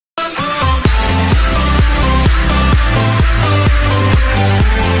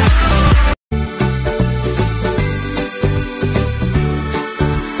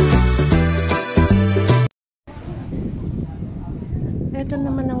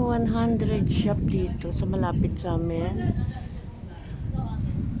100 shop dito sa malapit sa amin.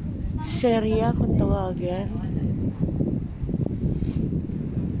 Seria kung tawagin.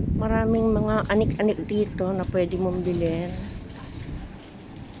 Maraming mga anik-anik dito na pwede mong bilhin.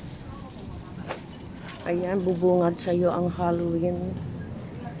 Ayan, bubungad sa'yo ang Halloween.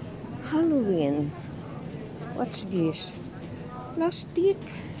 Halloween. What's this? Plastic.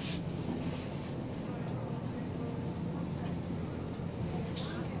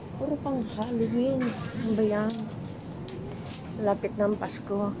 Puro pang Halloween. Ano ba yan? Malapit ng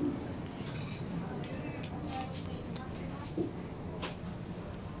Pasko.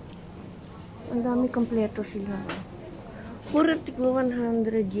 Ang dami kompleto sila. Puro tigwa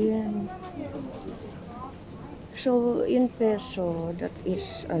 100 yen. So, in peso, that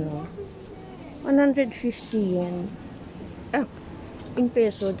is, 150 yen. In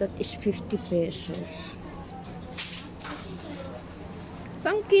peso, that is 50 pesos.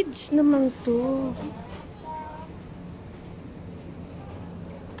 Pang kids naman to.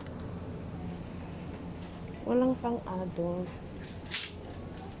 Walang pang adult.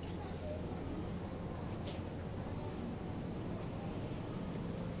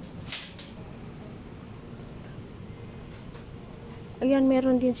 Ayan,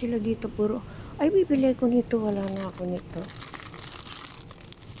 meron din sila dito puro. Ay, bibili ko nito. Wala na ako nito.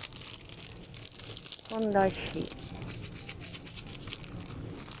 Hondashi.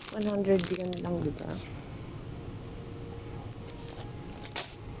 100 yen lang, diba?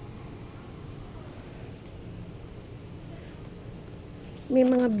 May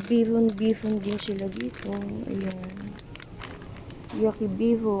mga bihon din sila dito. Ayan. Yaki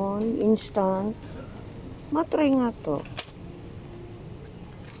bihon, instant. Matry nga to.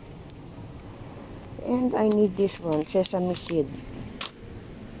 And I need this one, sesame seed.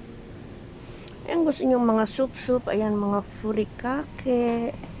 Ayan, gusto nyo mga soup. Ayan, mga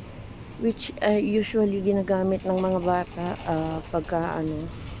furikake. Which usually ginagamit ng mga bata pagka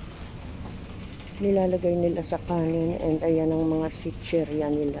nilalagay nila sa kanin. And ayan ang mga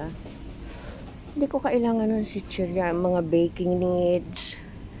chichirya nila. Hindi ko kailangan ng chichirya. Mga baking needs.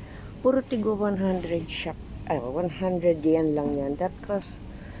 Puro tigo 100 shop. 100 yen lang yan. That costs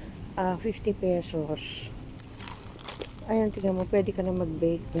 50 pesos. Ayan, tingnan mo, pwede ka na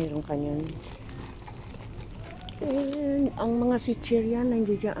mag-bake. Mayroon ka nyan. And ang mga chichirya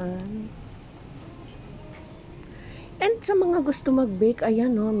nandiyan. And sa mga gusto mag-bake,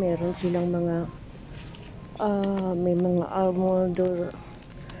 ayan o, meron silang mga may mga almond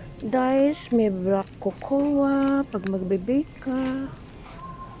dice, may black cocoa pag magbe-bake ka.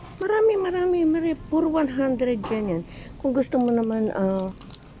 Marami, puro 100 yan. Kung gusto mo naman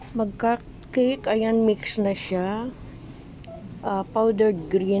mag-cake, ayan, mix na siya. Powdered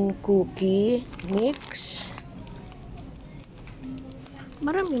green cookie mix.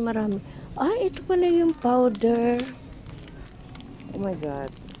 Marami. Ito pala yung powder. Oh my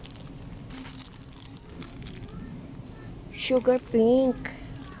God. Sugar pink.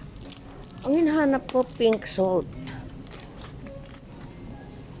 Ang hinahanap ko, pink salt.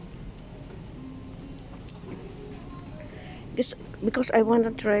 Because I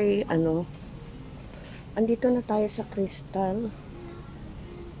wanna try, andito na tayo sa crystal.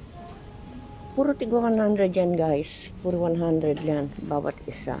 Puro tigwa 100 yan, guys. Puro 100 yan, bawat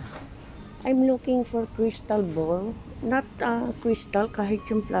isa. I'm looking for crystal bowl. Not crystal, kahit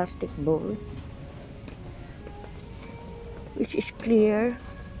yung plastic bowl. Which is clear.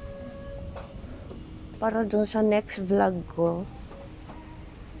 Para doon sa next vlog ko.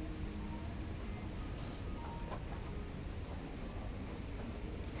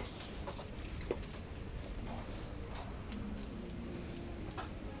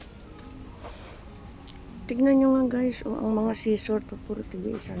 Tignan nyo nga, guys, ang mga scissor to puro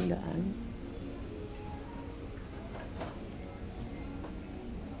tigwa 100.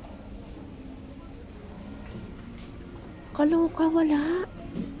 Kaloka, wala.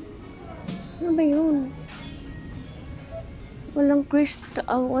 Ano ba yun? Walang crystal,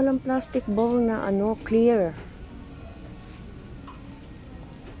 walang plastic bowl na clear.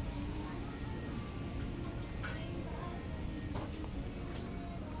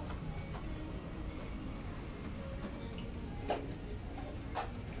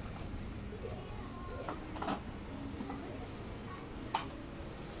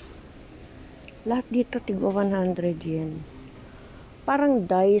 Lahat dito tigwa 100 yen. Parang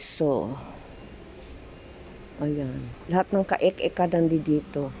Daiso. Ayan. Lahat ng kaek-eka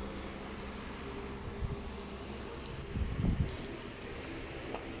dito.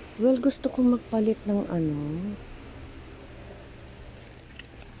 Well, gusto kong magpalit ng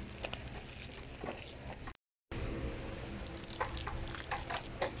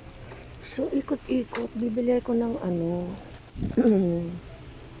So, ikot-ikot. Bibili ko ng ano,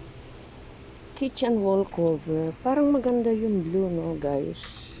 kitchen wall cover. Parang maganda yung blue, no, guys?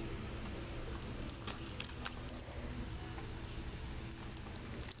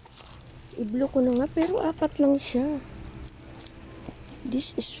 I-blue ko na nga, pero 4 lang siya.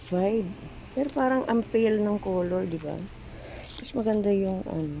 This is 5. Pero parang ang pale ng color, di ba? Mas maganda yung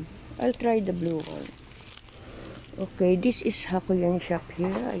ano. I'll try the blue one. Okay, this is Hakuyan shop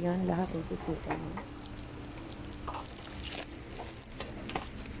here. Ayan, lahat ng kikita mo.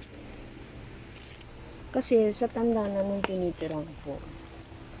 Kasi sa tanda na nung tinitirang ko,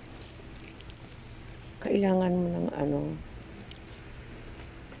 kailangan mo ng ano,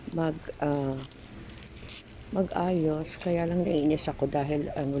 mag-ayos. Kaya lang naiinis ako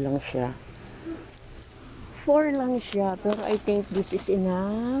dahil ano lang siya. 4 lang siya, pero I think this is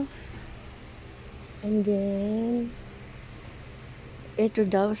enough. And then, ito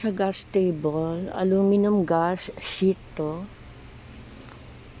daw sa gas table, aluminum gas sheet to.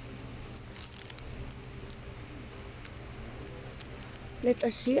 Let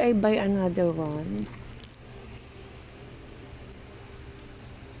us see, I buy another one.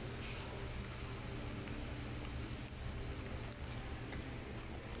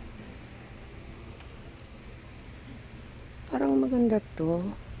 Parang maganda to.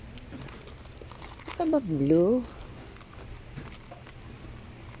 Ito ba blue?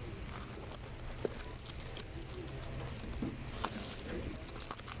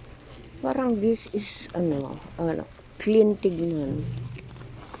 Parang this is ano, clean tignan.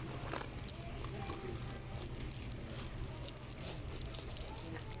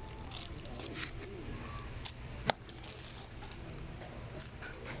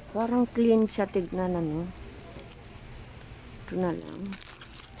 Parang clean siya tignan, ano. Ito na lang.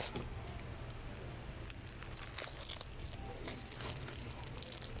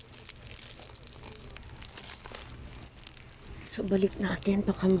 So, balik natin.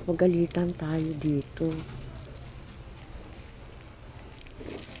 Baka mapagalitan tayo dito.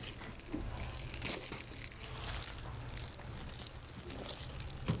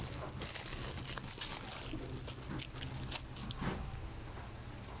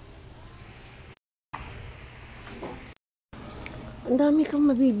 Ang dami kang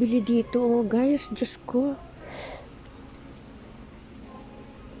mabibili dito, oh, guys. Diyos ko.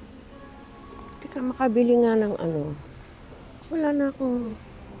 Teka, makabili nga ng ano. Wala na akong...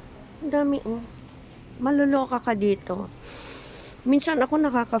 Ang dami, oh. Maluloka ka dito. Minsan ako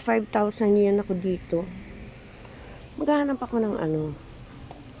nakaka 5,000 yen ako dito. Maghahanap ako ng ano.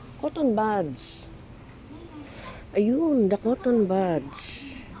 Cotton buds. Ayun, the cotton buds.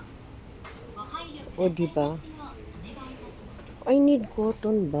 O, diba? I need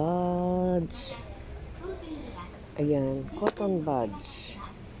cotton buds. Ayan, cotton buds.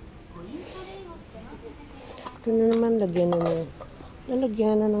 Ito na naman,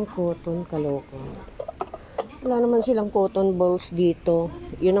 lalagyan na ng cotton, kaloko. Wala naman silang cotton balls dito.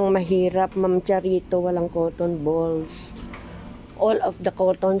 Yun ang mahirap, Ma'am Charito, walang cotton balls. All of the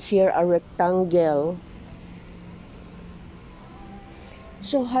cottons here are rectangle.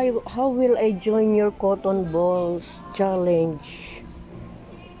 So how will I join your cotton balls challenge?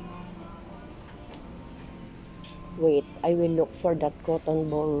 Wait, I will look for that cotton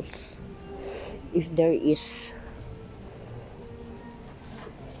balls. If there is.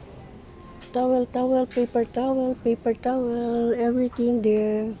 Towel, paper towel, everything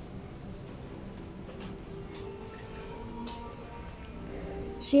there.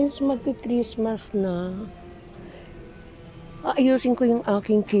 Since magka-Christmas na, ayusin ko yung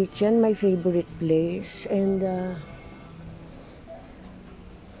aking kitchen, my favorite place. And,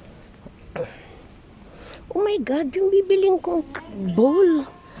 oh my God, yung bibiling kong bowl.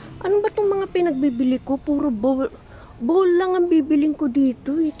 Ano ba itong mga pinagbibili ko? Puro bowl. Bowl lang ang bibiling ko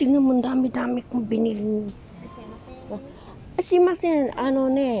dito. Tingnan mo, dami-dami kong binili. Asimasen, ano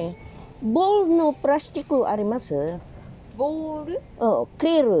ne. Bowl no plastiko arimasu? Bowl? Oh,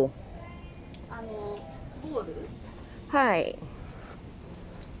 clear. ボールはい。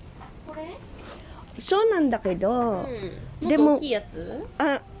これそうなんだけど、もっでもと大きいやつ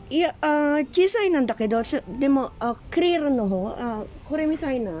いや、小さいなんだけど、でも、クリールの方、これみ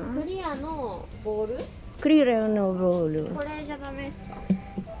たいな。クリアのボールクリールのボール。これじゃダメですか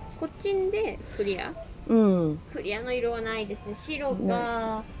こっちでクリアうん。クリアの色はないですね白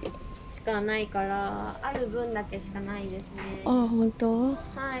がしかないからある分だけしかないですね本当？は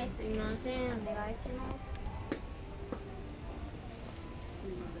いすいませんお願いします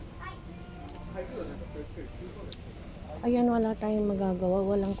Ayan, wala tayong magagawa.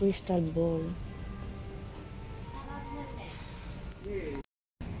 Walang crystal ball.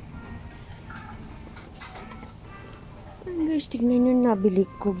 Guys, tignan nyo, nabili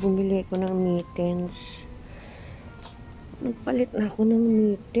ko. Bumili ko ng mittens. Nagpalit na ako ng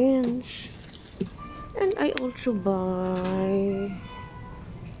mittens. And I also buy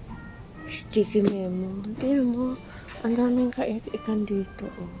sticky memo. Tignan mo, ang daming kaik-ikan dito.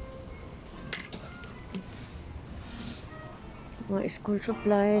 Oh. Mga school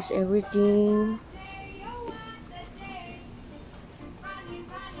supplies, everything.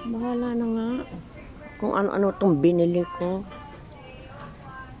 Bahala na nga kung ano-ano itong binili ko.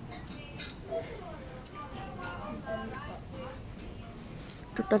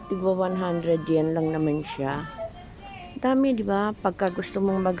 Total tigwa 100 yan lang naman siya. Dami, di ba? Pagka gusto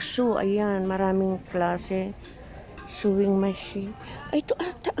mong mag-sew, ayan, maraming klase. Sewing machine. Ay, ito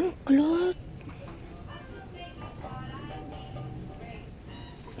ata ang cloth.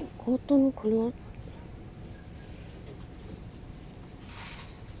 Cotton cloth.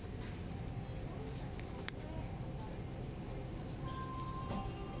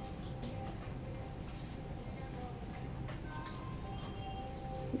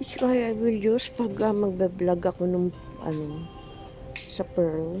 Which I will use pag magbe-vlog ako nung sa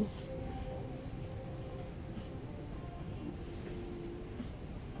Pearl.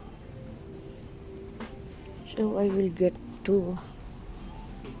 So I will get two.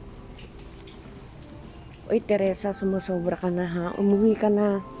 Oy, Teresa, sumusobra ka na ha. Umuwi ka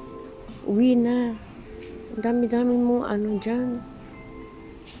na. Uwi na. Ang dami-dami mo dyan.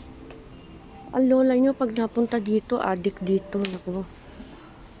 Ang lola nyo pag napunta dito, addict dito. Naku.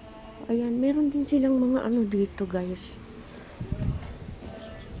 Ayan, meron din silang mga dito, guys.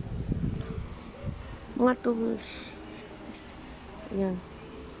 Mga tools. Ayan.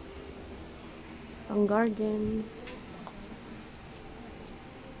 Pang garden.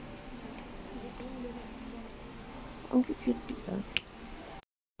 Ang cute, diba?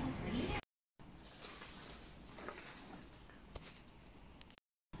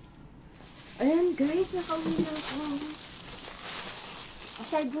 Ayan, guys, nakauwi na ako.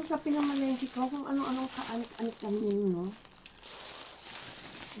 Aside dun sa pinamalengke ko, kung anong kaanik-anik lang yun, no?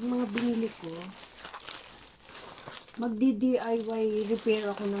 Yung mga binili ko, magdi-DIY repair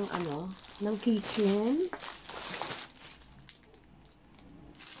ako ng kitchen.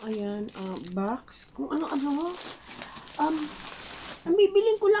 Ayan, box. Kung ano-ano. Ang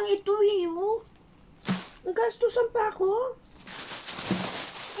bibiling ko lang ito oh. Nagastusan pa ako.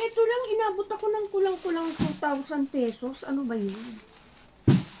 Ito lang, inabot ako ng kulang-kulang 2,000 pesos. Ano ba yun?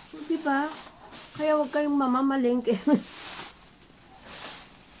 Diba? Kaya huwag kayong mamamalengke.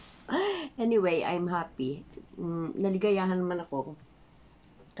 Anyway, I'm happy. Naligayahan naman ako.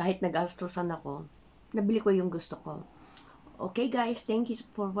 Kahit nagastusan ako, nabili ko yung gusto ko. Okay guys, thank you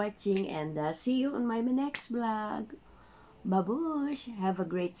for watching and see you on my next vlog. Babush! Have a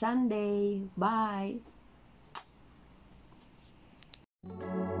great Sunday. Bye!